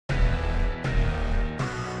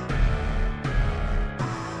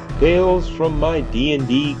Tales from My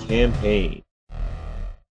D&D Campaign.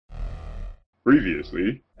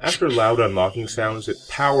 Previously, after loud unlocking sounds, it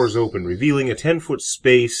powers open, revealing a 10-foot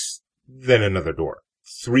space, then another door.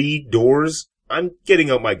 3 doors? I'm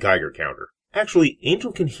getting out my Geiger counter. Actually,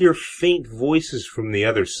 Angel can hear faint voices from the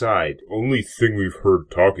other side. Only thing we've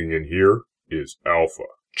heard talking in here is Alpha.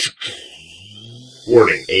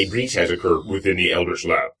 Warning, a breach has occurred within the Eldritch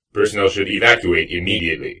Lab. Personnel should evacuate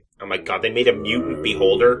immediately. Oh my god, they made a mutant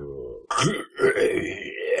beholder?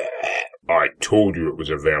 I told you it was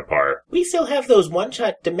a vampire. We still have those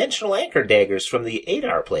one-shot dimensional anchor daggers from the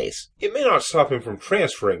Adar place. It may not stop him from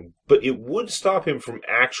transferring, but it would stop him from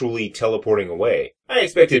actually teleporting away. I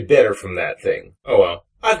expected better from that thing. Oh well,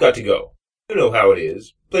 I've got to go. You know how it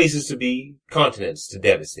is. Places to be, continents to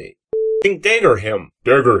devastate. Dagger him!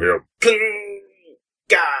 Dagger him!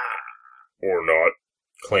 Gah! Or not.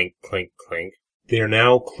 Clink, clink, clink. They are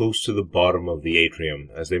now close to the bottom of the atrium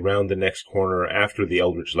as they round the next corner after the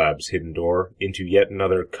Eldritch Lab's hidden door into yet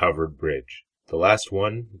another covered bridge. The last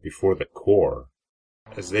one before the core.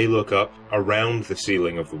 As they look up, around the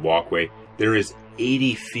ceiling of the walkway, there is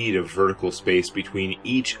 80 feet of vertical space between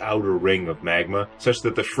each outer ring of magma, such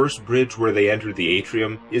that the first bridge where they entered the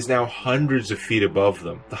atrium is now hundreds of feet above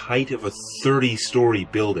them, the height of a 30-story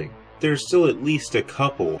building. There's still at least a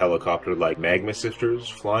couple helicopter-like magma sifters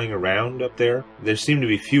flying around up there. There seem to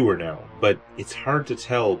be fewer now, but it's hard to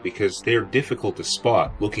tell because they are difficult to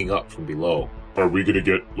spot looking up from below. Are we gonna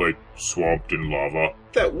get, swamped in lava?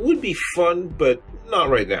 That would be fun, but not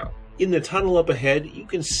right now. In the tunnel up ahead, you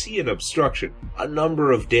can see an obstruction. A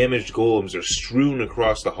number of damaged golems are strewn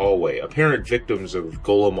across the hallway, apparent victims of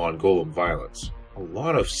golem-on-golem violence. A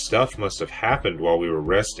lot of stuff must have happened while we were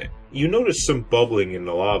resting. You notice some bubbling in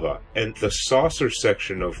the lava, and the saucer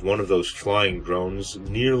section of one of those flying drones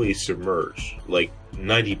nearly submerged,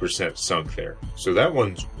 90% sunk there. So that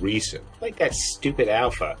one's recent. Like that stupid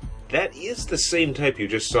Alpha. That is the same type you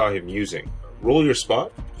just saw him using. Roll your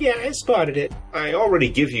spot? Yeah, I spotted it. I already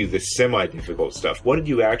give you the semi-difficult stuff. What did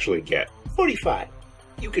you actually get? 45.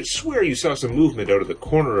 You could swear you saw some movement out of the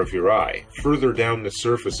corner of your eye, further down the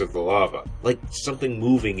surface of the lava, like something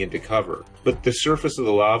moving into cover. But the surface of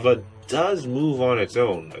the lava does move on its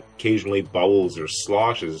own, occasionally bubbles or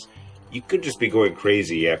sloshes. You could just be going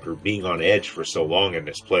crazy after being on edge for so long in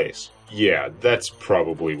this place. Yeah, that's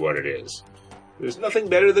probably what it is. There's nothing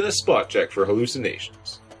better than a spot check for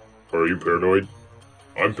hallucinations. Are you paranoid?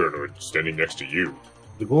 I'm paranoid, standing next to you.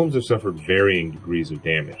 The golems have suffered varying degrees of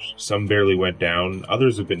damage. Some barely went down,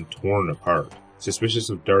 others have been torn apart.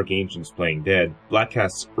 Suspicious of Dark Ancients playing dead, Black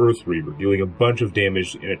casts Earth Reaver, dealing a bunch of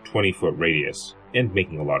damage in a 20-foot radius, and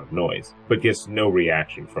making a lot of noise, but gets no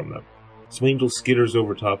reaction from them. Swangel skitters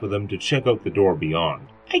over top of them to check out the door beyond.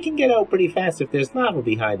 I can get out pretty fast if there's lava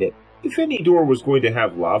behind it. If any door was going to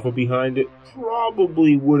have lava behind it,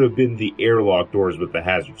 probably would have been the airlock doors with the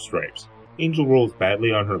hazard stripes. Angel rolls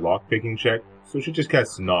badly on her lockpicking check, so she just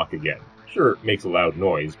casts Knock again. Sure, it makes a loud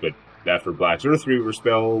noise, but after Black's Earth Reaver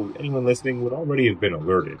spell, anyone listening would already have been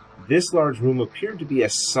alerted. This large room appeared to be a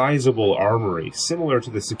sizable armory, similar to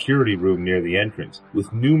the security room near the entrance,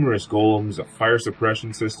 with numerous golems, a fire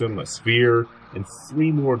suppression system, a sphere, and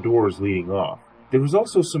 3 more doors leading off. There was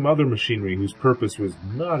also some other machinery whose purpose was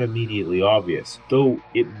not immediately obvious, though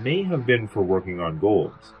it may have been for working on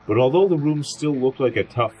golems. But although the room still looked like a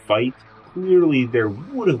tough fight, clearly there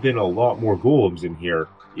would have been a lot more golems in here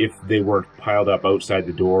if they weren't piled up outside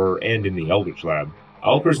the door and in the Eldritch Lab.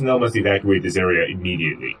 All personnel must evacuate this area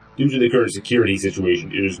immediately. Due to the current security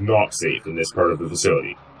situation, it is not safe in this part of the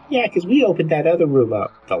facility. Yeah, because we opened that other room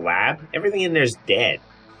up. The lab? Everything in there's dead.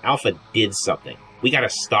 Alpha did something. We gotta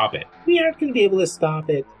stop it. We aren't gonna be able to stop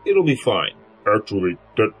it. It'll be fine. Actually,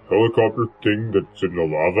 that helicopter thing that's in the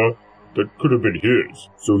lava, that could have been his.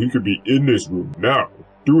 So he could be in this room now,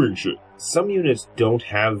 doing shit. Some units don't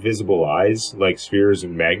have visible eyes, like spheres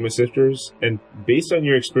and magma sifters, and based on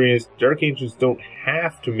your experience, Dark Ancients don't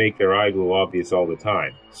have to make their eye glow obvious all the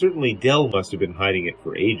time. Certainly Dell must have been hiding it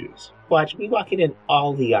for ages. Watch, me walking in,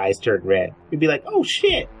 all the eyes turn red. We'd be like, oh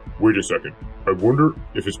shit! Wait a second. I wonder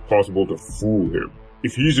if it's possible to fool him.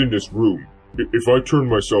 If he's in this room, if I turn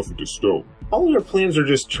myself into stone. All your plans are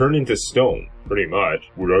just turn into stone, pretty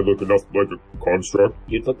much. Would I look enough like a construct?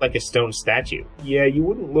 You'd look like a stone statue. Yeah, you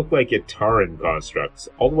wouldn't look like Ytarran constructs.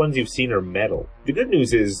 All the ones you've seen are metal. The good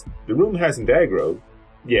news is, the room hasn't aggroed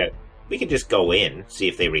yet. We could just go in, see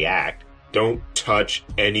if they react. Don't touch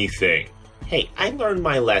anything. Hey, I learned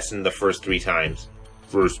my lesson the first 3 times.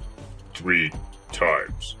 First 3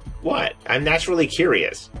 times. What? I'm naturally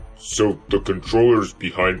curious. So the controller's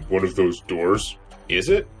behind one of those doors? Is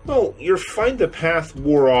it? Well, your find the path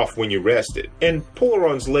wore off when you rested, and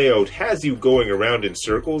Polaron's layout has you going around in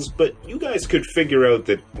circles, but you guys could figure out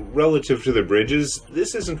that relative to the bridges,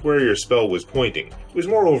 this isn't where your spell was pointing. It was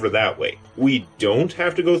more over that way. We don't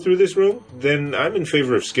have to go through this room? Then I'm in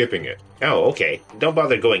favor of skipping it. Oh, okay. Don't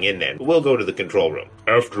bother going in then. We'll go to the control room.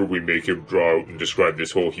 After we make him draw out and describe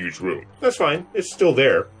this whole huge room. That's fine. It's still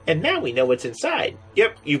there. And now we know what's inside.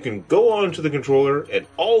 Yep, you can go on to the controller, and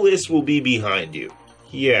all this will be behind you.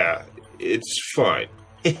 Yeah, it's fine.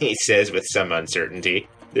 He says with some uncertainty.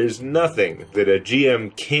 There's nothing that a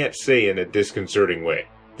GM can't say in a disconcerting way.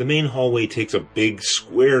 The main hallway takes a big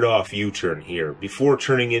squared-off U-turn here, before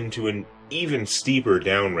turning into an even steeper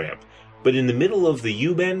down-ramp. But in the middle of the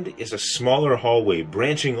U-bend is a smaller hallway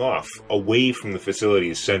branching off away from the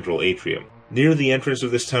facility's central atrium. Near the entrance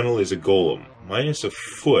of this tunnel is a golem, minus a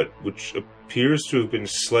foot, which appears to have been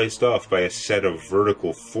sliced off by a set of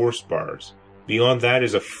vertical force bars. Beyond that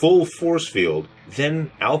is a full force field,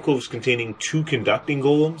 then alcoves containing 2 conducting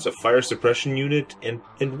golems, a fire suppression unit, and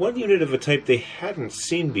one unit of a type they hadn't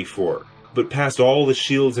seen before. But past all the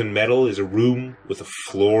shields and metal is a room with a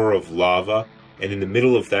floor of lava, and in the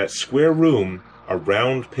middle of that square room, a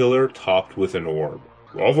round pillar topped with an orb.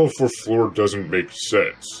 Lava for floor doesn't make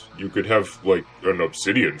sense. You could have, like, an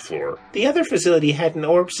obsidian floor. The other facility had an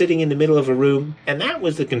orb sitting in the middle of a room, and that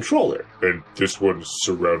was the controller. And this one's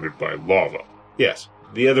surrounded by lava. Yes,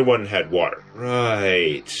 the other one had water.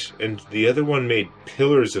 Right, and the other one made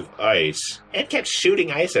pillars of ice. And kept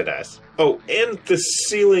shooting ice at us. Oh, and the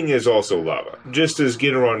ceiling is also lava, just as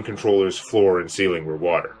Ytarran controller's floor and ceiling were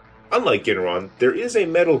water. Unlike Ytarran, there is a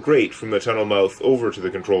metal grate from the tunnel mouth over to the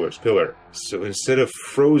controller's pillar. So instead of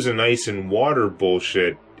frozen ice and water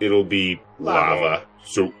bullshit, it'll be lava.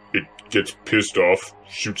 So it gets pissed off,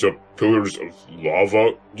 shoots up pillars of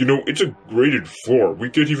lava. You know, it's a graded floor. We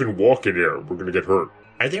can't even walk in air. We're gonna get hurt.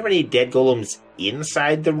 Are there any dead golems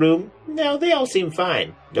inside the room? No, they all seem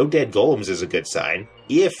fine. No dead golems is a good sign.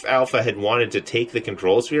 If Alpha had wanted to take the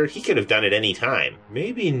control sphere, he could have done it any time.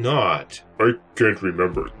 Maybe not. I can't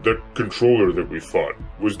remember. That controller that we fought,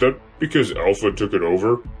 was that because Alpha took it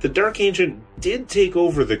over? The Dark Ancient did take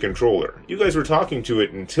over the controller. You guys were talking to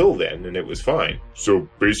it until then, and it was fine. So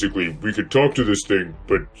basically, we could talk to this thing,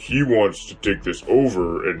 but he wants to take this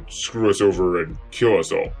over and screw us over and kill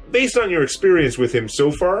us all. Based on your experience with him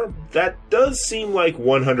so far, that does seem like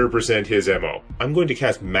 100% his MO. I'm going to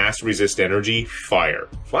cast Mass Resist Energy, Fire.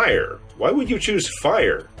 Fire? Why would you choose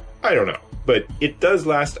fire? I don't know. But it does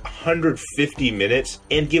last 150 minutes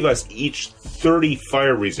and give us each 30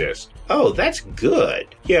 fire resist. Oh, that's good.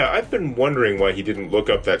 Yeah, I've been wondering why he didn't look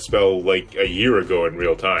up that spell like a year ago in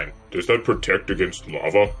real time. Does that protect against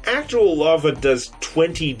lava? Actual lava does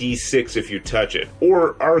 20d6 if you touch it,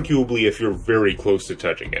 or arguably if you're very close to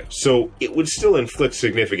touching it. So it would still inflict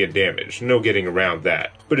significant damage, no getting around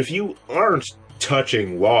that. But if you aren't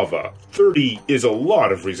touching lava, 30 is a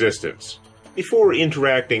lot of resistance. Before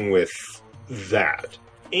interacting with that,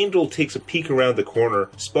 Angel takes a peek around the corner,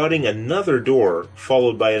 spotting another door,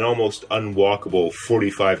 followed by an almost unwalkable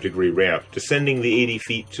 45-degree ramp, descending the 80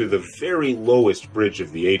 feet to the very lowest bridge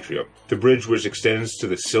of the atrium. The bridge which extends to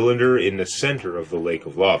the cylinder in the center of the lake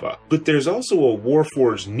of lava. But there's also a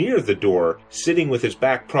warforged near the door, sitting with its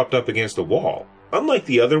back propped up against the wall. Unlike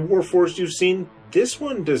the other warforged you've seen, this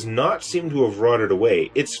one does not seem to have rotted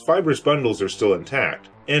away. Its fibrous bundles are still intact.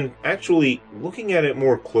 And actually, looking at it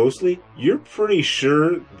more closely, you're pretty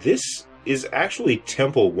sure this is actually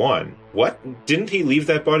Temple 1. What? Didn't he leave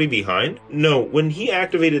that body behind? No, when he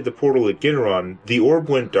activated the portal at Ytarran, the orb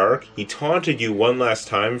went dark, he taunted you one last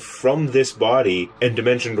time from this body, and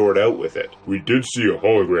dimension doored out with it. We did see a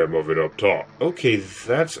hologram of it up top. Okay,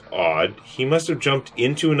 that's odd. He must have jumped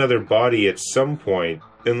into another body at some point.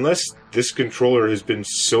 Unless this controller has been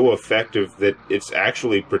so effective that it's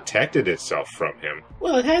actually protected itself from him.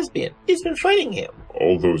 Well, it has been. It's been fighting him.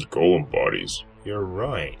 All those golem bodies. You're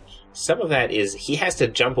right. Some of that is he has to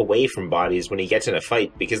jump away from bodies when he gets in a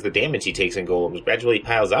fight because the damage he takes in golems gradually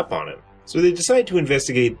piles up on him. So they decide to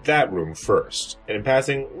investigate that room first, and in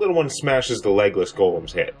passing, Little One smashes the legless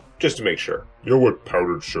golem's head, just to make sure. You know what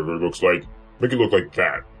powdered sugar looks like? Make it look like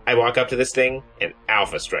that. I walk up to this thing and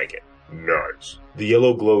alpha strike it. Nice. The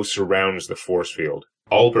yellow glow surrounds the force field.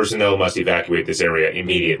 All personnel must evacuate this area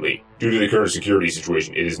immediately. Due to the current security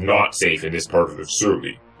situation, it is not safe in this part of the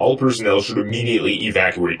facility. All personnel should immediately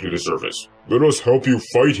evacuate to the surface. Let us help you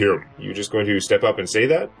fight him. You just going to step up and say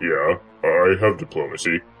that? Yeah, I have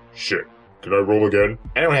diplomacy. Shit. Can I roll again?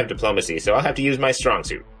 I don't have diplomacy, so I'll have to use my strong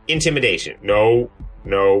suit. Intimidation. No.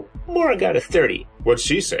 Mora got a 30. What's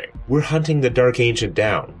she saying? We're hunting the Dark Ancient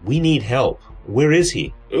down. We need help. Where is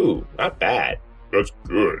he? Ooh, not bad. That's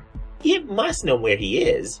good. It must know where he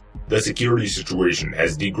is. The security situation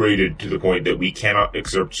has degraded to the point that we cannot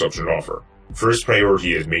accept such an offer. First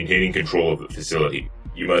priority is maintaining control of the facility.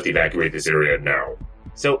 You must evacuate this area now.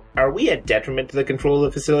 So, are we a detriment to the control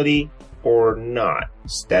of the facility, or not?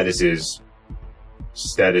 Status is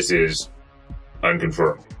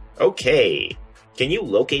unconfirmed. Okay. Can you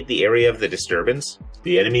locate the area of the disturbance?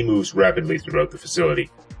 The enemy moves rapidly throughout the facility.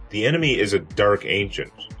 The enemy is a Dark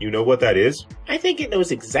Ancient. You know what that is? I think it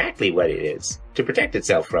knows exactly what it is, to protect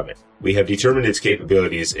itself from it. We have determined its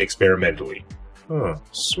capabilities experimentally. Huh,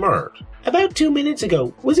 smart. About 2 minutes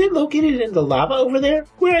ago, was it located in the lava over there,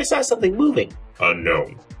 where I saw something moving?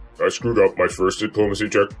 Unknown. I screwed up my first diplomacy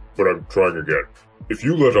check, but I'm trying again. If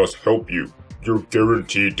you let us help you, you're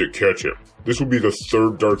guaranteed to catch him. This will be the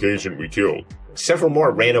 3rd Dark Ancient we killed. Several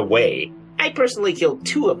more ran away. I personally killed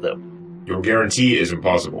 2 of them. Your guarantee is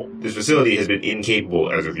impossible. This facility has been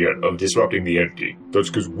incapable as of yet of disrupting the entity. That's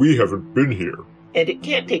because we haven't been here. And it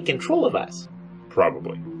can't take control of us.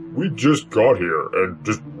 Probably. We just got here and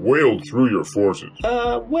just wailed through your forces.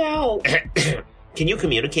 Well... Can you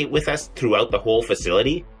communicate with us throughout the whole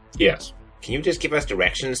facility? Yes. Can you just give us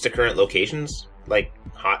directions to current locations? Like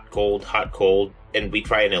hot, cold, and we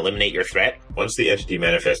try and eliminate your threat? Once the entity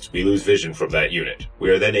manifests, we lose vision from that unit. We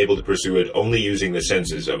are then able to pursue it only using the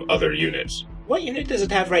senses of other units. What unit does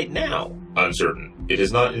it have right now? Uncertain. It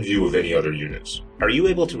is not in view of any other units. Are you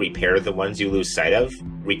able to repair the ones you lose sight of?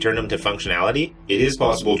 Return them to functionality? It is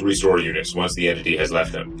possible to restore units once the entity has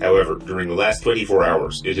left them. However, during the last 24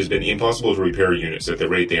 hours, it has been impossible to repair units at the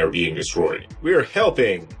rate they are being destroyed. We're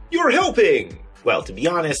helping! You're helping! Well, to be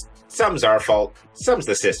honest, some's our fault, some's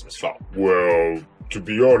the system's fault. Well, to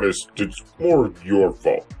be honest, it's more your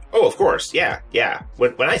fault. Oh, of course, yeah.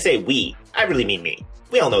 When I say we, I really mean me.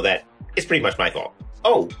 We all know that. It's pretty much my fault.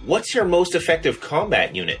 Oh, what's your most effective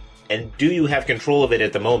combat unit? And do you have control of it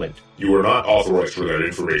at the moment? You are not authorized for that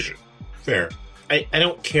information. Fair. I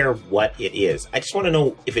don't care what it is. I just want to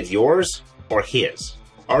know if it's yours or his.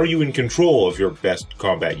 Are you in control of your best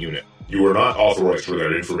combat unit? You are not authorized for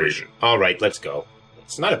that information. Alright, let's go.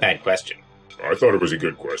 It's not a bad question. I thought it was a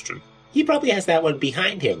good question. He probably has that one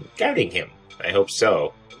behind him, guarding him. I hope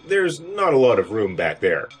so. There's not a lot of room back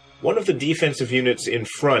there. One of the defensive units in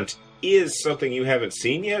front is something you haven't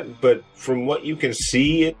seen yet, but from what you can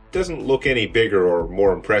see, it doesn't look any bigger or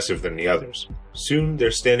more impressive than the others. Soon, they're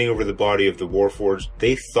standing over the body of the Warforged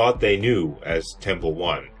they thought they knew as Temple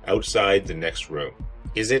 1, outside the next room.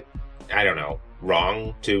 Is it, I don't know,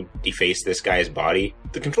 wrong to deface this guy's body?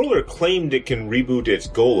 The controller claimed it can reboot its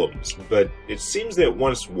golems, but it seems that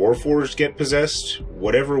once Warforged get possessed,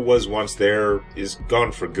 whatever was once there is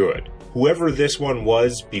gone for good. Whoever this one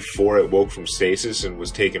was before it woke from stasis and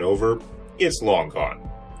was taken over, it's long gone.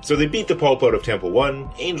 So they beat the pulp out of Temple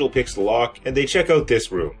 1, Angel picks the lock, and they check out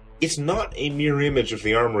this room. It's not a mirror image of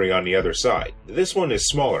the armory on the other side. This one is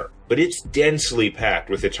smaller, but it's densely packed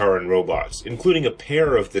with Ytarran robots, including a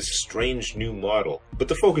pair of this strange new model. But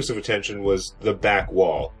the focus of attention was the back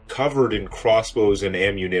wall, covered in crossbows and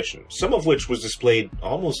ammunition, some of which was displayed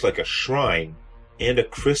almost like a shrine, and a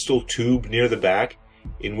crystal tube near the back,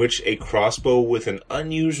 in which a crossbow with an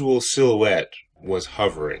unusual silhouette was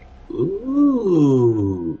hovering.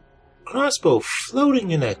 Ooh, crossbow floating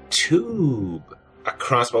in a tube. A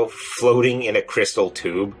crossbow floating in a crystal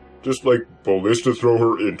tube? Just like ballista throw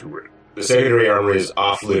her into it. The secondary armor is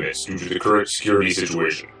off limits due to the current security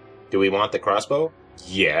situation. Do we want the crossbow?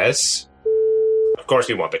 Yes. Of course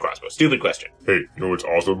we want the crossbow. Stupid question. Hey, you know what's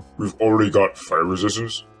awesome? We've already got fire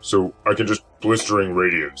resistance, so I can just blistering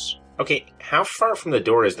radiance. Okay, how far from the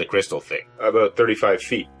door is the crystal thing? About 35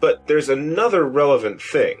 feet. But there's another relevant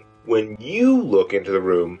thing. When you look into the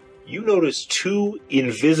room, you notice 2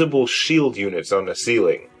 invisible shield units on the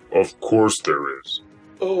ceiling. Of course there is.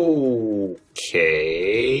 Okay.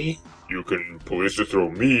 You can ballista throw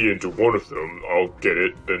me into one of them, I'll get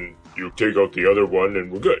it, then you take out the other one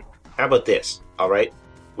and we're good. How about this, alright?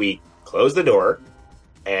 We close the door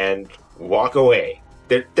and walk away.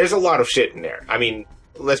 There's a lot of shit in there. I mean,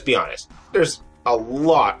 let's be honest. There's a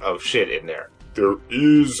lot of shit in there. There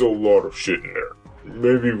is a lot of shit in there.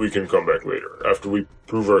 Maybe we can come back later, after we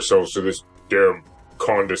prove ourselves to this damn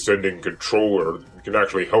condescending controller that we can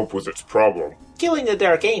actually help with its problem. Killing the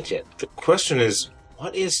Dark Ancient. The question is,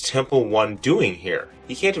 what is Temple 1 doing here?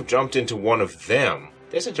 He can't have jumped into one of them.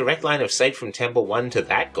 There's a direct line of sight from Temple 1 to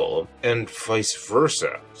that golem. And vice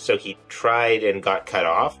versa. So he tried and got cut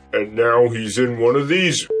off? And now he's in one of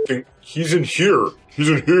these. He's in here. He's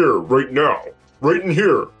in here right now. Right in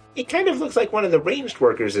here. It kind of looks like one of the ranged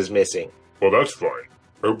workers is missing. Well, that's fine.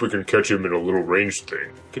 I hope we can catch him in a little ranged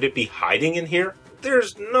thing. Could it be hiding in here?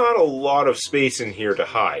 There's not a lot of space in here to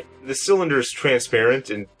hide. The cylinder's transparent,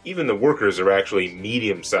 and even the workers are actually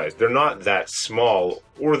medium-sized. They're not that small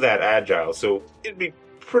or that agile, so it'd be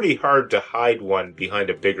pretty hard to hide one behind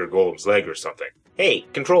a bigger golem's leg or something. Hey,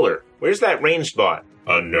 controller, where's that ranged bot?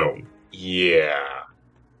 Unknown. Yeah.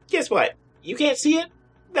 Guess what? You can't see it?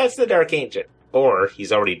 That's the Dark Ancient. Or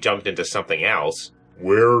he's already jumped into something else.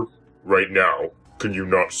 Where, right now, can you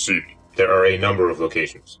not see me? There are a number of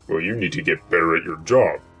locations. Well, you need to get better at your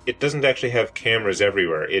job. It doesn't actually have cameras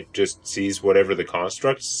everywhere. It just sees whatever the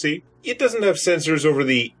constructs see. It doesn't have sensors over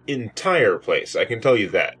the entire place, I can tell you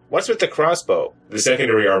that. What's with the crossbow? The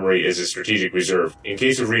secondary armory is a strategic reserve in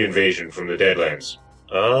case of reinvasion from the Deadlands.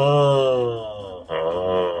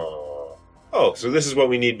 Oh, so this is what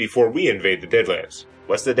we need before we invade the Deadlands.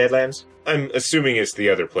 What's the Deadlands? I'm assuming it's the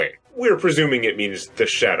other plane. We're presuming it means the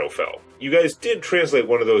Shadowfell. You guys did translate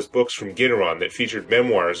one of those books from Ytarran that featured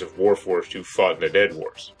memoirs of Warforged who fought in the Dead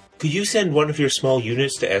Wars. Could you send one of your small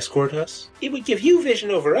units to escort us? It would give you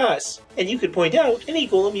vision over us, and you could point out any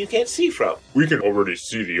golem you can't see from. We can already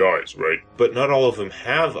see the eyes, right? But not all of them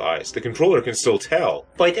have eyes. The controller can still tell.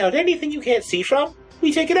 Point out anything you can't see from,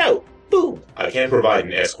 we take it out. Boom! I can provide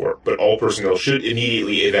an escort, but all personnel should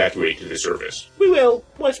immediately evacuate to the surface. We will,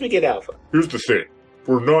 once we get Alpha. Here's the thing.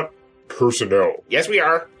 We're not personnel. Yes, we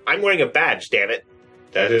are. I'm wearing a badge, damn it.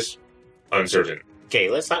 That is uncertain. Okay,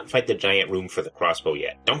 let's not fight the giant room for the crossbow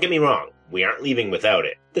yet. Don't get me wrong. We aren't leaving without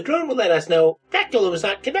it. The drone will let us know that golem is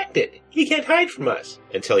not connected. He can't hide from us.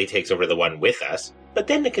 Until he takes over the one with us. But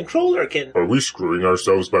then the controller can... Are we screwing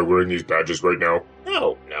ourselves by wearing these badges right now?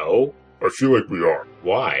 No. I feel like we are.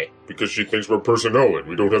 Why? Because she thinks we're personnel and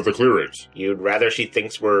we don't have the clearance. You'd rather she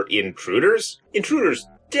thinks we're intruders? Intruders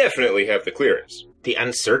definitely have the clearance. The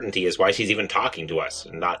uncertainty is why she's even talking to us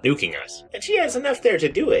and not nuking us. And she has enough there to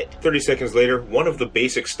do it. 30 seconds later, one of the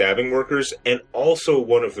basic stabbing workers and also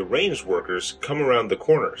one of the ranged workers come around the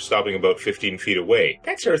corner, stopping about 15 feet away.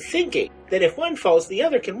 That's her thinking, that if one falls, the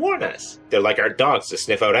other can warn us. They're like our dogs to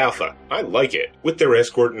sniff out Alpha. I like it. With their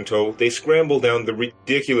escort in tow, they scramble down the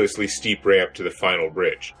ridiculously steep ramp to the final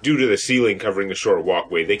bridge. Due to the ceiling covering the short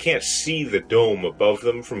walkway, they can't see the dome above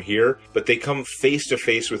them from here, but they come face to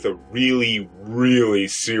face with a really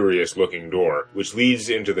serious looking door, which leads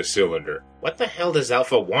into the cylinder. What the hell does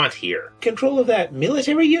Alpha want here? Control of that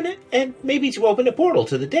military unit, and maybe to open a portal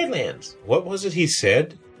to the Deadlands. What was it he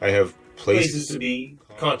said? I have places to be,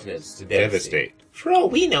 continents to devastate. For all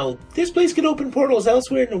we know, this place could open portals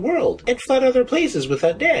elsewhere in the world, and flood other places with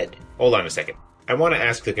undead. Hold on a second. I want to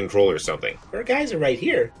ask the controller something. Our guys are right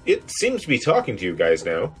here. It seems to be talking to you guys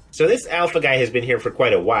now. So this Alpha guy has been here for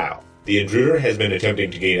quite a while. The intruder has been attempting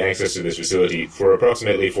to gain access to this facility for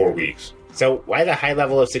approximately 4 weeks. So why the high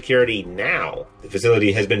level of security now? The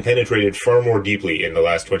facility has been penetrated far more deeply in the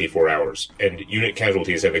last 24 hours, and unit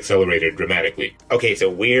casualties have accelerated dramatically. Okay, so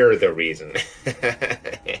we're the reason.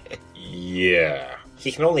 Yeah.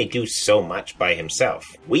 He can only do so much by himself.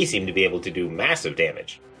 We seem to be able to do massive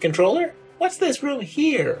damage. Controller? What's this room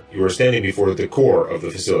here? You are standing before the core of the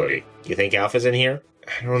facility. You think Alpha's in here?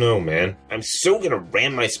 I don't know, man. I'm so gonna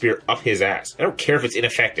ram my spear up his ass. I don't care if it's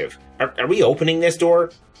ineffective. Are we opening this door?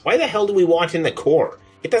 Why the hell do we want in the core?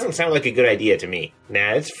 It doesn't sound like a good idea to me.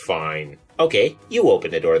 Nah, it's fine. Okay, you open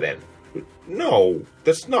the door then. No,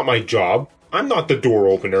 that's not my job. I'm not the door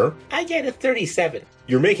opener. I get a 37.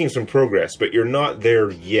 You're making some progress, but you're not there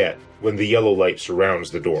yet when the yellow light surrounds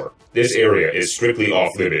the door. This area is strictly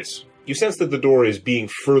off limits. You sense that the door is being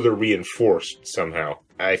further reinforced somehow.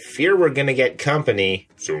 I fear we're gonna get company.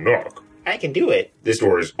 So knock. I can do it. This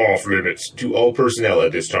door is off limits to all personnel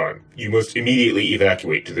at this time. You must immediately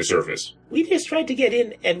evacuate to the surface. We just tried to get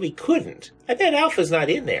in, and we couldn't. I bet Alpha's not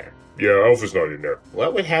in there. Yeah, Alpha's not in there.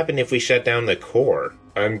 What would happen if we shut down the core?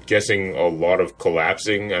 I'm guessing a lot of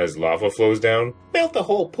collapsing as lava flows down. Melt the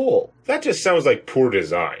whole pool. That just sounds like poor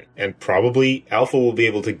design. And probably Alpha will be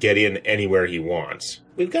able to get in anywhere he wants.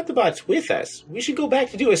 We've got the bots with us. We should go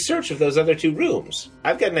back to do a search of those other 2 rooms.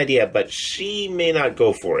 I've got an idea, but she may not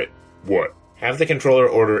go for it. What? Have the controller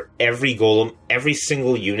order every golem, every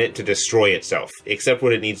single unit to destroy itself, except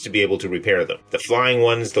when it needs to be able to repair them. The flying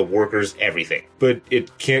ones, the workers, everything. But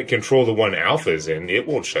it can't control the one Alpha's in. It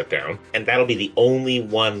won't shut down. And that'll be the only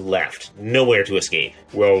one left. Nowhere to escape.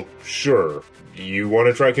 Well, sure. You want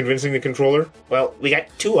to try convincing the controller? Well, we got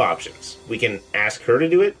 2 options. We can ask her to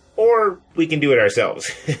do it, or we can do it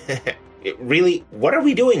ourselves. Really? What are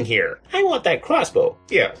we doing here? I want that crossbow.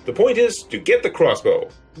 Yeah, the point is to get the crossbow.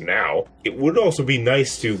 Now, it would also be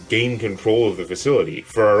nice to gain control of the facility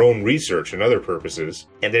for our own research and other purposes.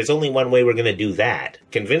 And there's only one way we're going to do that.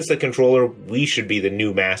 Convince the controller we should be the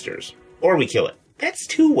new masters. Or we kill it. That's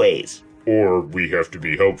 2 ways. or we have to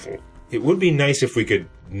be helpful. It would be nice if we could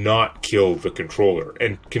not kill the controller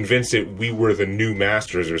and convince it we were the new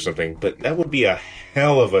masters or something, but that would be a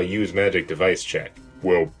hell of a use magic device check.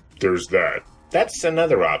 Well, there's that. That's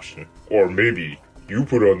another option. Or maybe you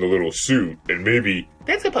put on the little suit and maybe...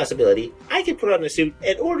 That's a possibility. I could put on the suit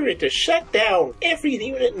and order it to shut down every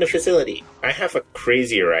unit in the facility. I have a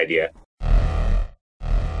crazier idea.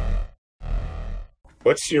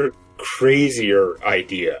 What's your crazier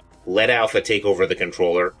idea? Let Alpha take over the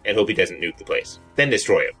controller and hope he doesn't nuke the place. Then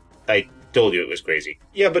destroy him. I told you it was crazy.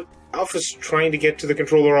 Yeah, but Alpha's trying to get to the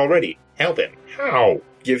controller already. Help him. How?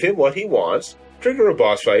 Give him what he wants, trigger a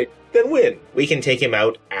boss fight, then win. We can take him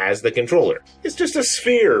out as the controller. It's just a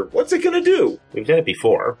sphere. What's it gonna do? We've done it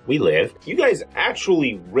before. We lived. You guys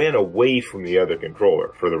actually ran away from the other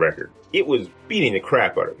controller, for the record. It was beating the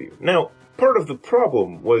crap out of you. Now, part of the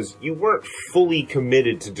problem was you weren't fully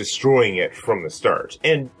committed to destroying it from the start,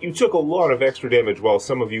 and you took a lot of extra damage while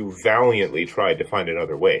some of you valiantly tried to find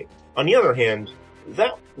another way. On the other hand,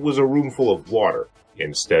 that was a room full of water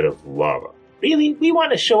instead of lava. Really? We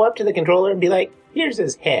want to show up to the controller and be like, here's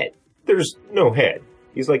his head. There's no head.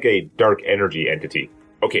 He's like a dark energy entity.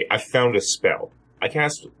 Okay, I found a spell. I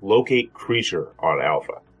cast Locate Creature on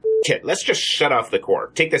Alpha. Okay, let's just shut off the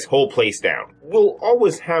core. Take this whole place down. We'll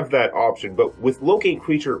always have that option, but with Locate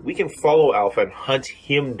Creature, we can follow Alpha and hunt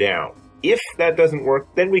him down. If that doesn't work,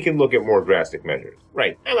 then we can look at more drastic measures.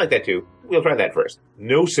 Right, I like that too. We'll try that first.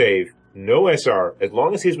 No save, no SR. As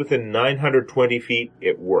long as he's within 920 feet,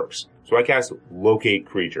 it works. So I cast Locate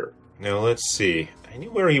Creature. Now let's see. I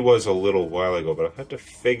knew where he was a little while ago, but I'll have to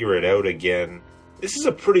figure it out again. This is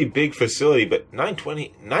a pretty big facility, but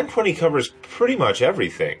 920 covers pretty much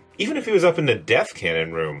everything. Even if he was up in the death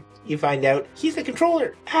cannon room. You find out he's the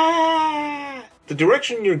controller. Ah! The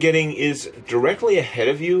direction you're getting is directly ahead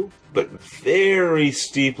of you, but very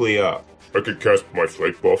steeply up. I could cast my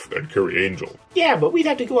flight buff and carry Angel. Yeah, but we'd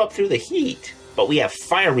have to go up through the heat. But we have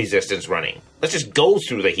fire resistance running. Let's just go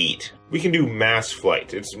through the heat. We can do mass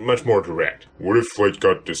flight. It's much more direct. What if flight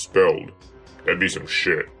got dispelled? That'd be some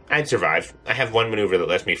shit. I'd survive. I have one maneuver that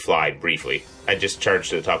lets me fly briefly. I'd just charge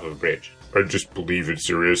to the top of a bridge. I'd just believe it's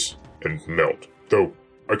serious and melt. Though,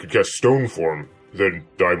 I could cast Stone Form, then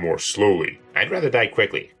die more slowly. I'd rather die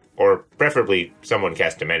quickly. Or preferably someone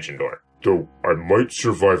cast Dimension Door. Though, I might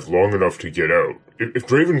survive long enough to get out. If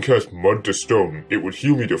Draven cast Mud to Stone, it would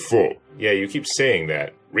heal me to full. Yeah, you keep saying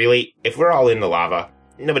that. Really? If we're all in the lava,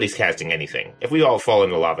 nobody's casting anything. If we all fall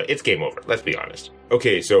in the lava, it's game over. Let's be honest.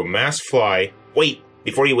 Okay, so mass fly. Wait,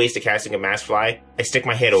 before you waste a casting of mass fly, I stick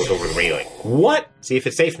my head out over the railing. What? See if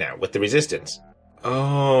it's safe now, with the resistance.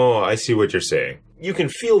 Oh, I see what you're saying. You can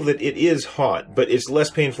feel that it is hot, but it's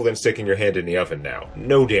less painful than sticking your hand in the oven now.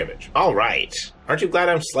 No damage. All right. Aren't you glad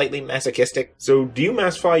I'm slightly masochistic? So, do you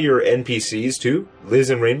mass fly your NPCs too?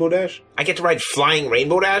 Liz and Rainbow Dash? I get to ride Flying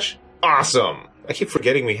Rainbow Dash? Awesome! I keep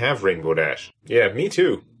forgetting we have Rainbow Dash. Yeah, me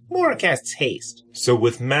too. Mora casts haste. So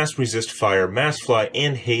with mass resist fire, mass fly,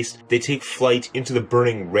 and haste, they take flight into the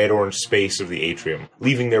burning red-orange space of the atrium,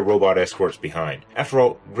 leaving their robot escorts behind. After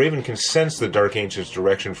all, Raven can sense the Dark Ancient's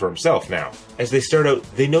direction for himself now. As they start out,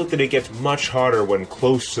 they note that it gets much hotter when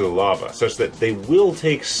close to the lava, such that they will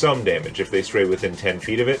take some damage if they stray within 10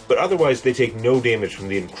 feet of it, but otherwise they take no damage from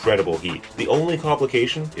the incredible heat. The only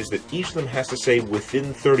complication is that each of them has to stay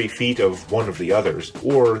within 30 feet of one of the others,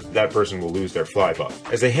 or that person will lose their fly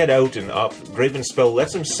buff. As they head out and up, Raven's spell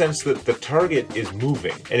lets him sense that the target is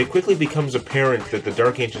moving, and it quickly becomes apparent that the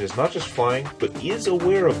Dark Ancient is not just flying, but is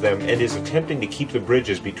aware of them and is attempting to keep the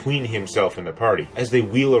bridges between himself and the party, as they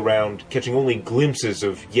wheel around, catching only glimpses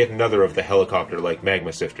of yet another of the helicopter-like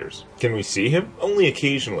magma sifters. Can we see him? Only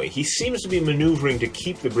occasionally. He seems to be maneuvering to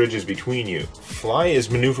keep the bridges between you. Fly is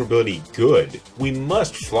maneuverability good. We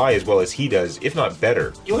must fly as well as he does, if not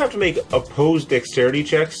better. You'll have to make opposed dexterity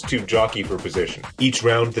checks to jockey for position. Each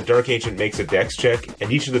round, the Dark Ancient makes a dex check, and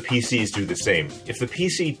each of the PCs do the same. If the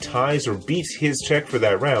PC ties or beats his check for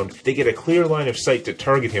that round, they get a clear line of sight to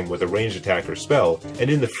target him with a ranged attack or spell, and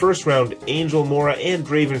in the first round, Angel, Mora, and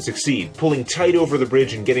Draven succeed, pulling tight over the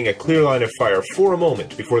bridge and getting a clear line of fire for a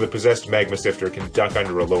moment before the possessed magma sifter can duck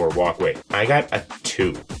under a lower walkway. I got a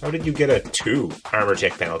 2. How did you get a 2? Armor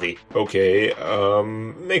check penalty. Okay,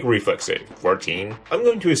 make a reflex save. 14. I'm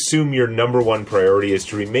going to assume your number one priority is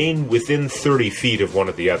to remain within 30 feet of one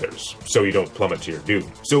of the others, so you don't plummet to your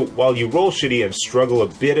doom. So while you roll shitty and struggle a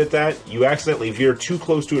bit at that, you accidentally veer too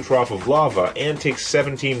close to a trough of lava and take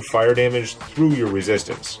 17 fire damage through your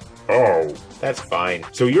resistance. Oh, That's fine.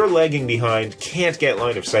 So you're lagging behind, can't get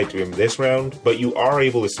line of sight to him this round, but you are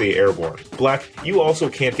able to stay airborne. Black, you also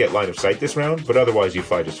can't get line of sight this round, but otherwise you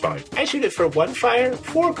fight just fine. I shoot it for 1 fire,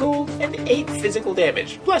 4 cold, and 8 physical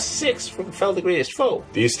damage, plus 6 from Fell the Greatest Foe.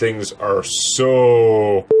 These things are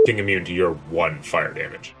so f***ing immune to your 1 fire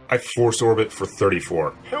damage. I force orbit for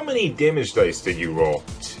 34. How many damage dice did you roll?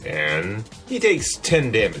 10. He takes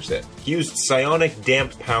 10 damage then. He used psionic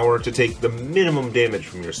damp power to take the minimum damage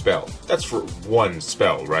from your spell. That's for 1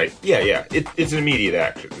 spell, right? Yeah. It's an immediate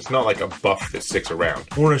action. It's not like a buff that sticks around.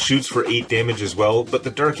 Horna shoots for 8 damage as well, but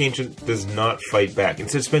the Dark Ancient does not fight back,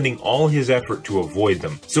 instead spending all his effort to avoid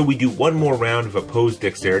them. So we do 1 more round of opposed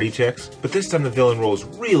dexterity checks, but this time the villain rolls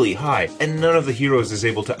really high, and none of the heroes is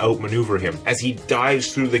able to outmaneuver him as he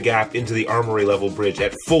dives through the gap into the armory level bridge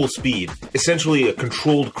at full speed, essentially a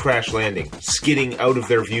controlled crash landing, skidding out of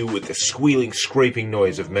their view with the squealing, scraping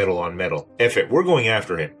noise of metal on metal. F it, we're going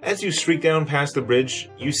after him. As you streak down past the bridge,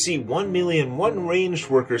 you see 1,000,001 ranged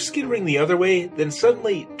workers skittering the other way, then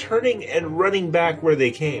suddenly turning and running back where they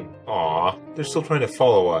came. Aw, they're still trying to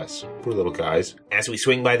follow us. Poor little guys. As we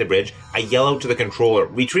swing by the bridge, I yell out to the controller,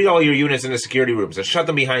 "Retreat all your units into security rooms and shut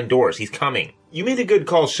them behind doors. He's coming." You made a good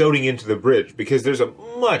call shouting into the bridge, because there's a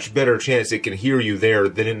much better chance it can hear you there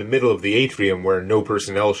than in the middle of the atrium where no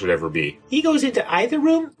personnel should ever be. He goes into either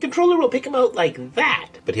room, controller will pick him out like that.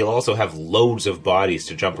 But he'll also have loads of bodies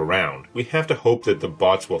to jump around. We have to hope that the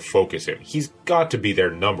bots will focus him. He's got to be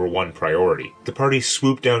their #1 priority. The party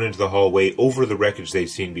swoop down into the hallway over the wreckage they've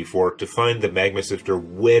seen before to find the magma sifter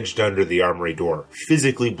wedged under the armory door,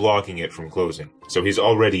 physically blocking it from closing. So he's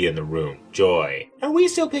already in the room. Joy. Are we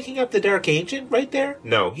still picking up the Dark Ancient right there?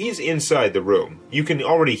 No, he's inside the room. You can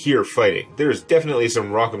already hear fighting. There's definitely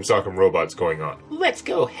some rock'em sock'em robots going on. Let's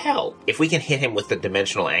go hell. If we can hit him with the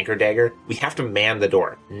dimensional anchor dagger, we have to man the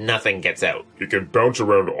door. Nothing gets out. He can bounce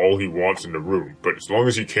around all he wants in the room, but as long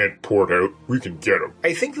as he can't port out, we can get him.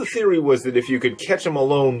 I think the theory was that if you could catch him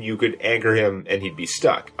alone, you could anchor him and he'd be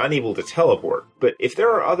stuck, unable to teleport. But if there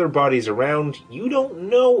are other bodies around, you don't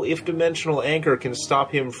know if dimensional anchor can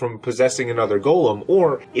stop him from possessing another golem,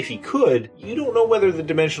 or if he could, you don't know whether the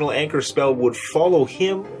dimensional anchor spell would follow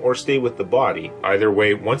him or stay with the body. Either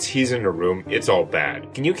way, once he's in a room, it's all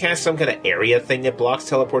bad. Can you cast some kind of area thing that blocks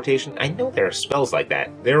teleportation? I know there are spells like that.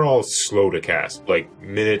 They're all slow to cast, like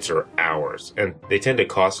minutes or hours, and they tend to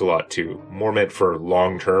cost a lot too, more meant for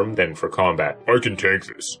long term than for combat. I can tank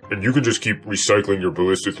this, and you can just keep recycling your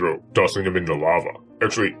ballista throw, tossing them into lava.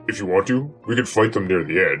 Actually, if you want to, we could fight them near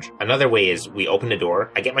the edge. Another way is we open the door,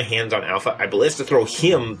 I get my hands on Alpha, I ballista throw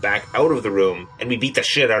him back out of the room, and we beat the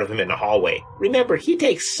shit out of him in the hallway. Remember, he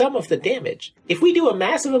takes some of the damage. If we do a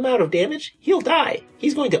massive amount of damage, he'll die.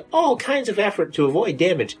 He's going to all kinds of effort to avoid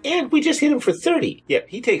damage, and we just hit him for 30. Yep,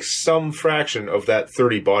 he takes some fraction of that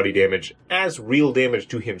 30 body damage as real damage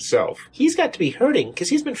to himself. He's got to be hurting, because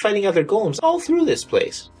he's been fighting other golems all through this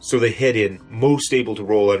place. So they head in, most able to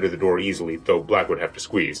roll under the door easily, though Black would have to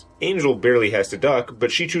squeeze. Angel barely has to duck,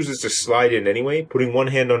 but she chooses to slide in anyway, putting one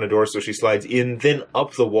hand on the door so she slides in, then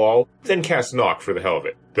up the wall, then casts Knock for the hell of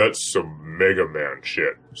it. That's some Mega Man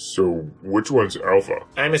shit. So, which one's Alpha?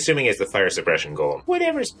 I'm assuming it's the fire suppression golem.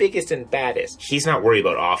 Whatever's biggest and baddest. He's not worried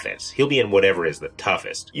about offense. He'll be in whatever is the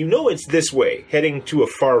toughest. You know it's this way, heading to a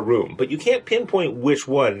far room, but you can't pinpoint which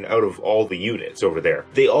one out of all the units over there.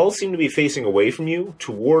 They all seem to be facing away from you,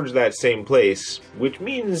 towards that same place, which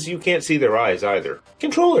means you can't see their eyes either.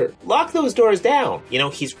 Controller, lock those doors down. You know,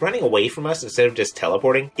 he's running away from us instead of just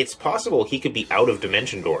teleporting. It's possible he could be out of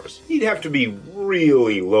dimension doors. He'd have to be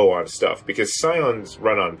really low on stuff, because Scions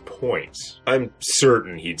run on points. I'm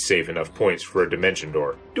certain he'd save enough points for a dimension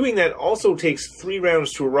door. Doing that also takes 3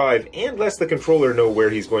 rounds to arrive and lets the controller know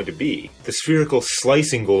where he's going to be. The spherical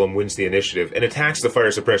slicing golem wins the initiative and attacks the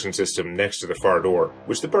fire suppression system next to the far door,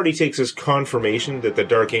 which the party takes as confirmation that the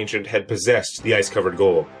Dark Ancient had possessed the ice-covered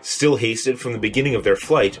golem. Still hasted from the beginning of their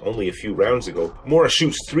flight only a few rounds ago, Mora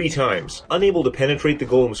shoots 3 times, unable to penetrate the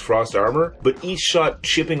golem's frost armor, but each shot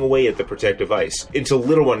chipping away at the protective ice, until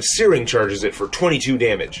Little One searing charges it for 22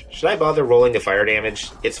 damage. Should I bother rolling the fire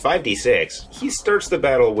damage? It's 5d6. He starts the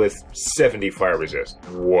battle with 70 fire resist.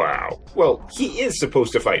 Wow. Well, he is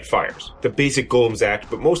supposed to fight fires. The basic golems act,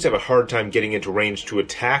 but most have a hard time getting into range to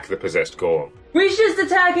attack the possessed golem. We're just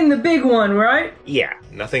attacking the big one, right? Yeah,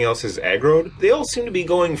 nothing else is aggroed. They all seem to be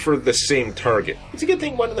going for the same target. It's a good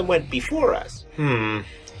thing one of them went before us.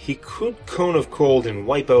 He could Cone of Cold and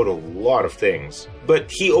wipe out a lot of things. But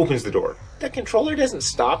he opens the door. The controller doesn't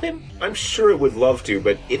stop him? I'm sure it would love to,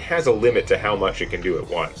 but it has a limit to how much it can do at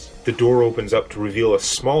once. The door opens up to reveal a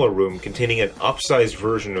smaller room containing an upsized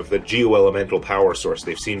version of the geo-elemental power source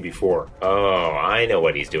they've seen before. Oh, I know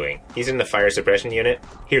what he's doing. He's in the fire suppression unit.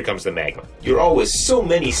 Here comes the magma. You're always so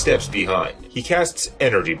many steps behind. He casts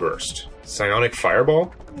Energy Burst. Psionic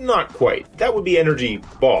Fireball? Not quite. That would be Energy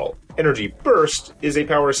Ball. Energy Burst is a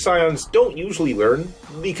power Scions don't usually learn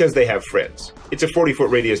because they have friends. It's a 40-foot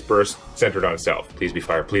radius burst centered on self. Please be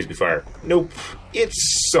fire, please be fire. Nope,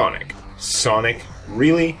 it's Sonic. Sonic?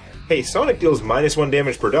 Really? Hey, Sonic deals -1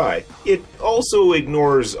 damage per die. It also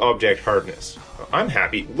ignores object hardness. I'm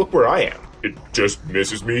happy. Look where I am. It just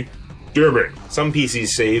misses me. Damn it. Some PCs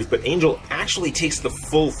save, but Angel actually takes the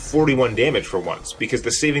full 41 damage for once, because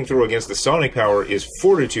the saving throw against the Sonic power is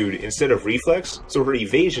Fortitude instead of Reflex, so her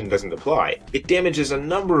evasion doesn't apply. It damages a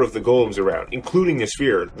number of the golems around, including the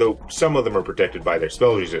sphere, though some of them are protected by their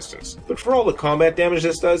spell resistance. But for all the combat damage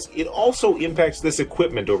this does, it also impacts this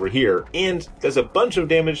equipment over here, and does a bunch of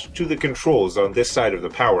damage to the controls on this side of the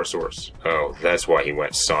power source. Oh, that's why he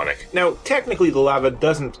went Sonic. Now, technically the lava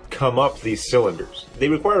doesn't come up these cylinders. They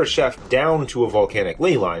require a shaft down to a volcanic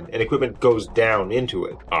ley line, and equipment goes down into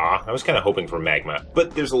it. I was kind of hoping for magma.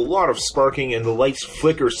 But there's a lot of sparking, and the lights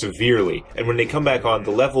flicker severely, and when they come back on, the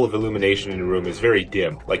level of illumination in the room is very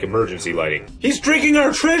dim, like emergency lighting. He's drinking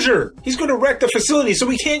our treasure! He's going to wreck the facility so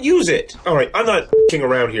we can't use it! Alright, I'm not f***ing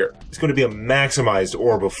around here. It's going to be a maximized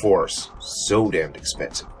orb of force. So damned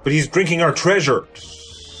expensive. But he's drinking our treasure!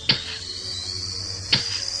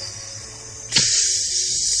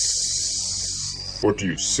 What do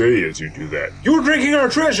you say as you do that? You're drinking our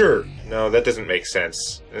treasure! No, that doesn't make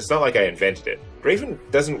sense. It's not like I invented it. Draven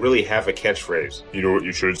doesn't really have a catchphrase. You know what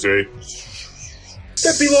you should say?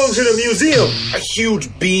 That belongs in a museum! A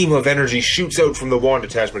huge beam of energy shoots out from the wand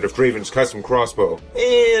attachment of Draven's custom crossbow.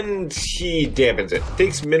 And he dampens it.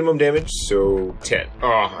 Takes minimum damage, so 10.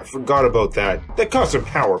 I forgot about that. That costs some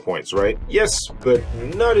power points, right? Yes, but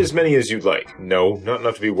not as many as you'd like. No, not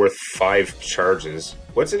enough to be worth 5 charges.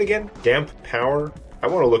 What's it again? Damp power? I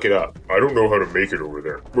want to look it up. I don't know how to make it over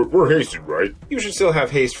there. But we're hasted, right? You should still have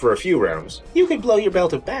haste for a few rounds. You could blow your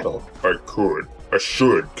belt of battle. I could. I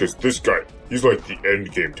should, because this guy, he's like the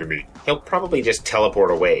end game to me. He'll probably just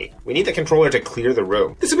teleport away. We need the controller to clear the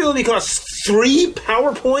room. This ability costs 3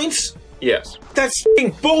 power points? Yes. That's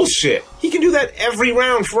f***ing bullshit! He can do that every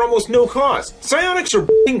round for almost no cost. Psionics are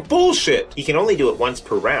f***ing bullshit! He can only do it once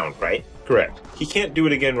per round, right? Correct. He can't do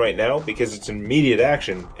it again right now because it's an immediate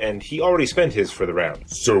action, and he already spent his for the round.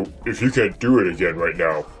 So, if he can't do it again right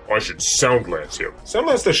now, I should Sound Lance him. Sound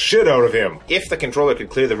Lance the shit out of him! If the controller could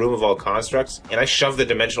clear the room of all constructs, and I shove the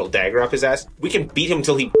dimensional dagger up his ass, we can beat him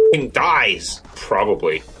till he f***ing dies!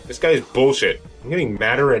 Probably. This guy's bullshit. I'm getting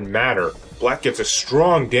madder and madder. Black gets a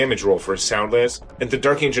strong damage roll for his Sound Lance, and the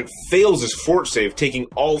Dark Ancient fails his fort save, taking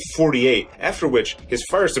all 48, after which his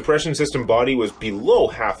fire suppression system body was below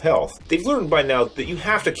half health. They've learned by now that you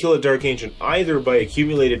have to kill a Dark Ancient either by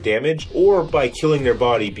accumulated damage or by killing their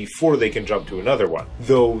body before they can jump to another one.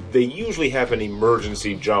 Though they usually have an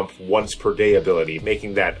emergency jump once per day ability,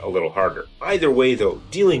 making that a little harder. Either way though,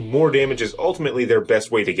 dealing more damage is ultimately their best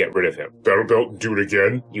way to get rid of him. Battle Belt, do it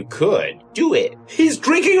again? You could. Do it. He's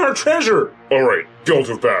drinking our treasure! Alright, Belt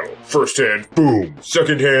of Battle. First hand, boom.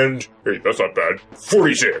 Second hand, hey, that's not bad.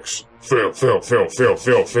 46. Fail, fail, fail, fail,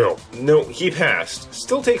 fail, fail. No, he passed.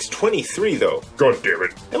 Still takes 23 though. God damn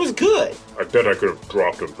it. That was good. I bet I could have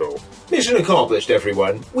dropped him though. Mission accomplished,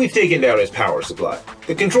 everyone. We've taken down his power supply.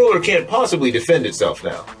 The controller can't possibly defend itself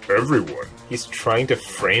now. Everyone. He's trying to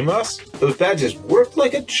frame us? Those badges worked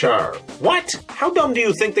like a charm. What? How dumb do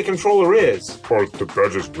you think the controller is? Are the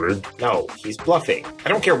badges rigged? No, he's bluffing. I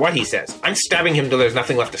don't care what he says. I'm stabbing him till there's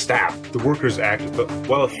nothing left to stab. The workers act, but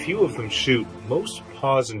while a few of them shoot, most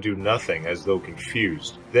pause and do nothing as though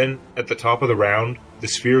confused. Then, at the top of the round, the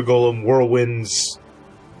sphere golem whirlwinds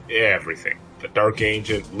everything. The Dark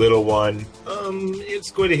Ancient, Little One,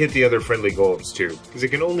 it's going to hit the other friendly golems too, because it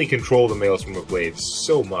can only control the Maelstrom of Blades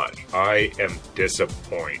so much. I am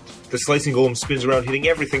disappointed. The Slicing Golem spins around hitting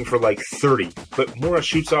everything for like 30, but Mora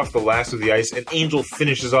shoots off the last of the ice and Angel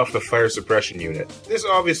finishes off the fire suppression unit. This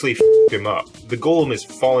obviously f***ed him up. The golem is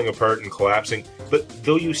falling apart and collapsing, but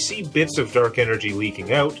though you see bits of dark energy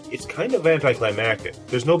leaking out, it's kind of anticlimactic.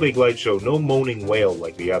 There's no big light show, no moaning wail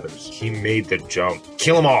like the others. He made the jump.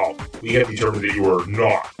 Kill them all! We have determined that you are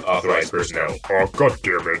not authorized personnel. Oh, god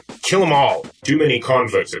damn it. Kill them all! Too many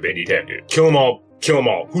conflicts have been detected. Kill them all! Kill them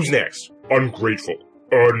all! Who's next? Ungrateful.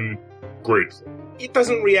 grateful. It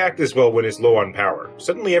doesn't react as well when it's low on power.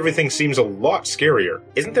 Suddenly everything seems a lot scarier.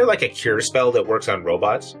 Isn't there like a cure spell that works on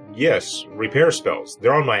robots? Yes, repair spells.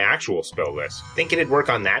 They're on my actual spell list. Think it'd work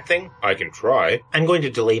on that thing? I can try. I'm going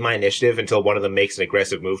to delay my initiative until one of them makes an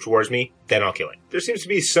aggressive move towards me, then I'll kill it. There seems to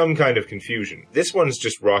be some kind of confusion. This one's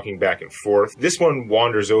just rocking back and forth. This one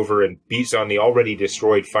wanders over and beats on the already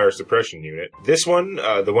destroyed fire suppression unit. This one,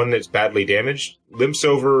 the one that's badly damaged, limps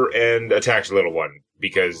over and attacks the little one.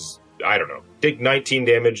 Because, I don't know, take 19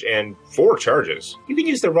 damage and 4 charges. You can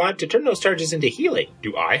use the rod to turn those charges into healing.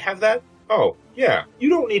 Do I have that? Oh, yeah. You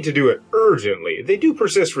don't need to do it urgently. They do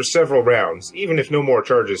persist for several rounds, even if no more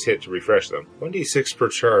charges hit to refresh them. 1d6 per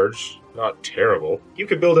charge. Not terrible. You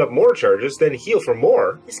could build up more charges, then heal for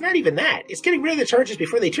more. It's not even that. It's getting rid of the charges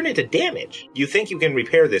before they turn into damage. You think you can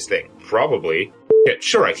repair this thing? Probably. Yeah,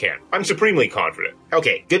 sure I can. I'm supremely confident.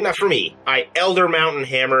 Okay, good enough for me. I Elder Mountain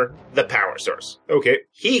Hammer the power source. Okay.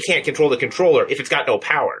 He can't control the controller if it's got no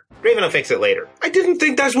power. Raven will fix it later. I didn't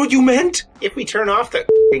think that's what you meant! If we turn off the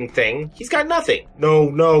thing, he's got nothing.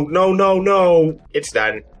 No. It's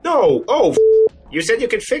done. No! Oh, You said you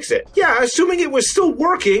could fix it. yeah, assuming it was still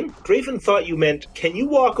working. Draven thought you meant, can you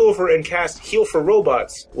walk over and cast Heal for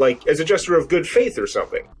Robots, like as a gesture of good faith or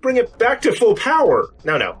something? Bring it back to full power.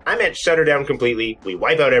 No. I meant shut her down completely, we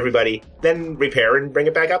wipe out everybody, then repair and bring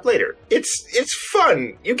it back up later. It's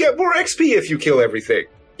fun. You get more XP if you kill everything.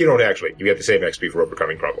 You don't actually. You get the same XP for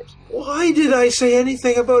overcoming problems. Why did I say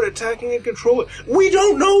anything about attacking a controller? We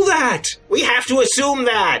don't know that! We have to assume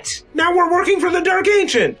that! Now we're working for the Dark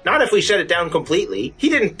Ancient! Not if we shut it down completely. He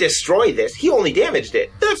didn't destroy this, he only damaged it.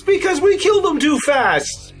 That's because we killed him too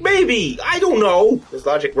fast! Maybe! I don't know! This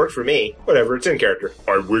logic worked for me. Whatever, it's in character.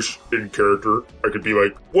 I wish, in character, I could be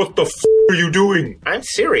like, what the are you doing? I'm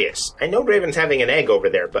serious. I know Draven's having an egg over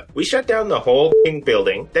there, but we shut down the whole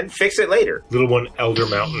building, then fix it later. Little one Elder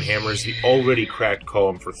Mountain hammers the already cracked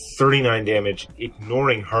column for 39 damage,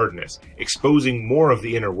 ignoring hardness, exposing more of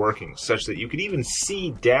the inner workings, such that you could even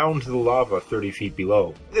see down to the lava 30 feet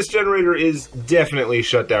below. This generator is definitely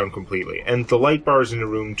shut down completely, and the light bars in the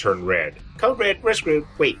room turn red. Code red, we're screwed.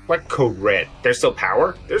 Wait, what code red? There's still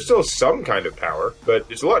power? There's still some kind of power, but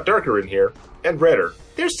it's a lot darker in here, and redder.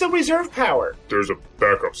 There's still reserve power. There's a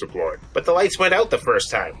backup supply. But the lights went out the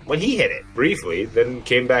first time, when he hit it. Briefly, then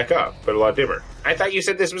came back up, but a lot dimmer. I thought you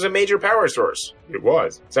said this was a major power source. It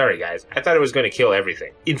was. Sorry guys, I thought it was going to kill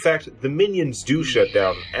everything. In fact, the minions do shut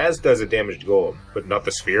down, as does a damaged golem, but not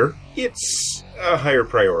the sphere. It's a higher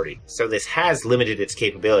priority. So this has limited its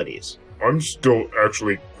capabilities. I'm still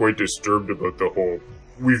actually quite disturbed about the whole,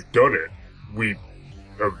 we've done it. We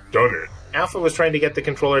have done it. Alpha was trying to get the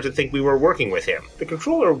controller to think we were working with him. The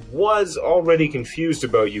controller was already confused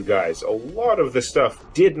about you guys. A lot of the stuff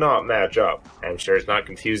did not match up. I'm sure it's not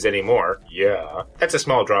confused anymore. Yeah. That's a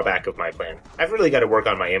small drawback of my plan. I've really got to work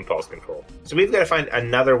on my impulse control. So we've got to find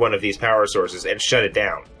another one of these power sources and shut it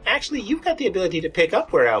down. Actually, you've got the ability to pick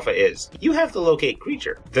up where Alpha is. You have the locate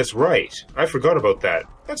creature. That's right. I forgot about that.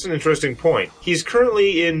 That's an interesting point. He's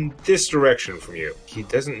currently in this direction from you. He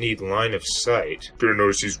doesn't need line of sight. Gonna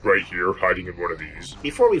notice he's right here, hiding in one of these.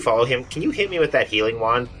 Before we follow him, can you hit me with that healing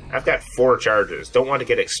wand? I've got 4 charges. Don't want to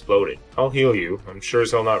get exploded. I'll heal you. I'm sure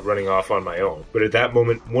as hell not running off on my own. But at that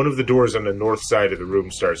moment, one of the doors on the north side of the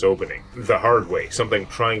room starts opening. The hard way. Something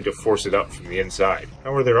trying to force it up from the inside.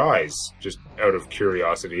 How are their eyes? Just out of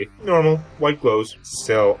curiosity. Normal. White glows.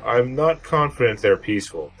 Still, I'm not confident they're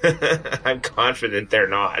peaceful. I'm confident they're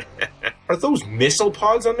not. Are those missile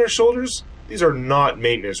pods on their shoulders? These are not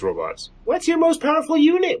maintenance robots. What's your most powerful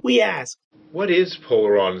unit, we ask? What is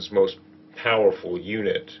Polaron's most powerful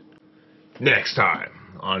unit? Next time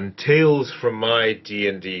on Tales from My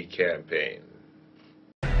D&D Campaign.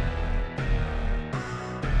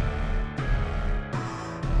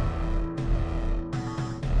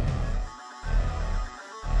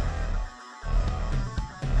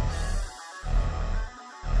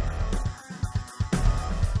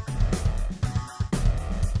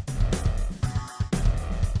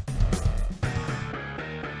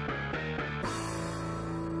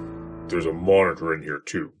 There's a monitor in here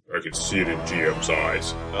too. I can see it in GM's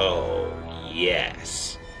eyes. Oh,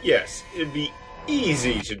 yes. Yes, it'd be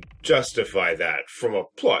easy to justify that from a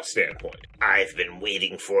plot standpoint. I've been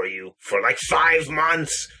waiting for you for like 5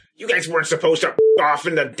 months. You guys weren't supposed to off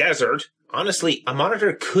in the desert. Honestly, a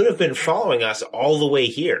monitor could have been following us all the way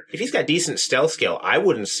here. If he's got decent stealth skill, I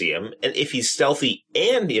wouldn't see him. And if he's stealthy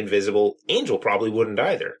and invisible, Angel probably wouldn't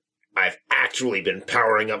either. I've actually been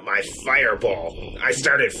powering up my fireball. I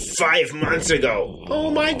started 5 months ago. Oh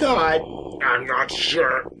my god. I'm not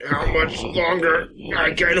sure how much longer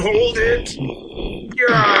I can hold it.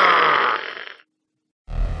 Yeah!